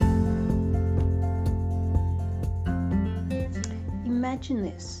imagine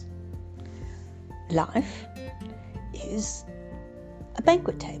this. Life is a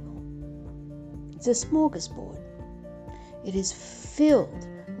banquet table. It's a smorgasbord. It is filled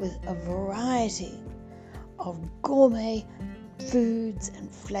with a variety of gourmet foods and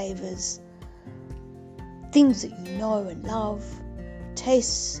flavours, things that you know and love,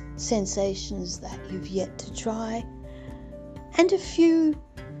 tastes, sensations that you've yet to try, and a few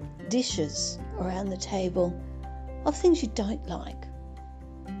dishes around the table of things you don't like.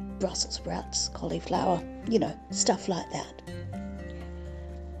 Brussels sprouts, cauliflower, stuff like that.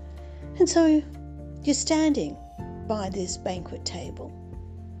 And so you're standing by this banquet table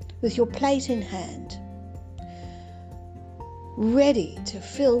with your plate in hand, ready to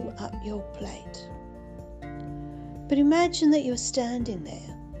fill up your plate. But imagine that you're standing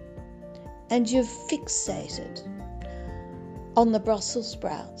there and you've fixated on the Brussels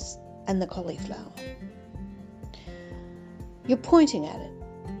sprouts and the cauliflower. You're pointing at it.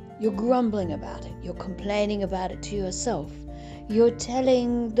 You're grumbling about it. You're complaining about it to yourself. You're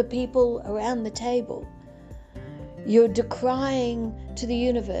telling the people around the table. You're decrying to the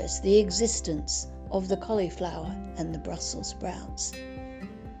universe the existence of the cauliflower and the Brussels sprouts.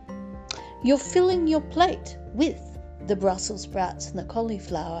 You're filling your plate with the Brussels sprouts and the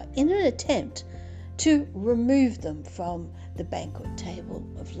cauliflower in an attempt to remove them from the banquet table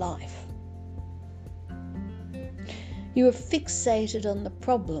of life. You are fixated on the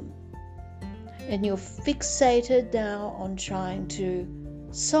problem, and you're fixated now on trying to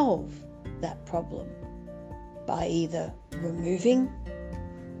solve that problem by either removing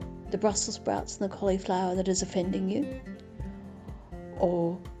the Brussels sprouts and the cauliflower that is offending you,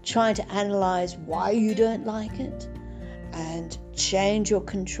 or trying to analyse why you don't like it and change or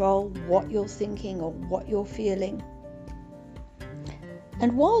control what you're thinking or what you're feeling.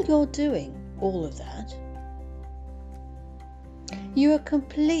 And while you're doing all of that, you are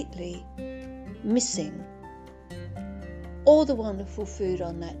completely missing all the wonderful food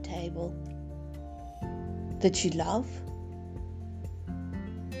on that table that you love.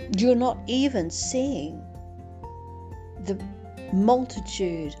 You're not even seeing the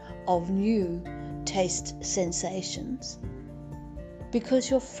multitude of new taste sensations because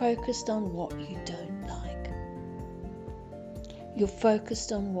you're focused on what you don't like. You're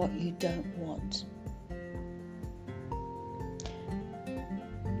focused on what you don't want.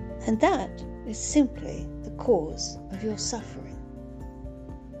 And that is simply the cause of your suffering.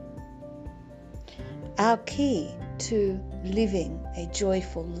 Our key to living a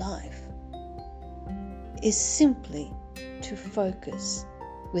joyful life is simply to focus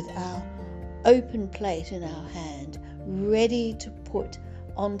with our open plate in our hand, ready to put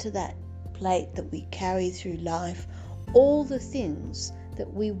onto that plate that we carry through life all the things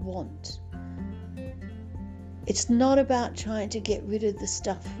that we want. It's not about trying to get rid of the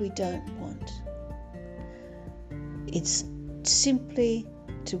stuff we don't want. It's simply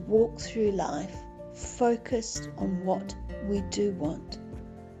to walk through life focused on what we do want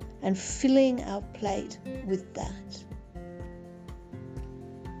and filling our plate with that.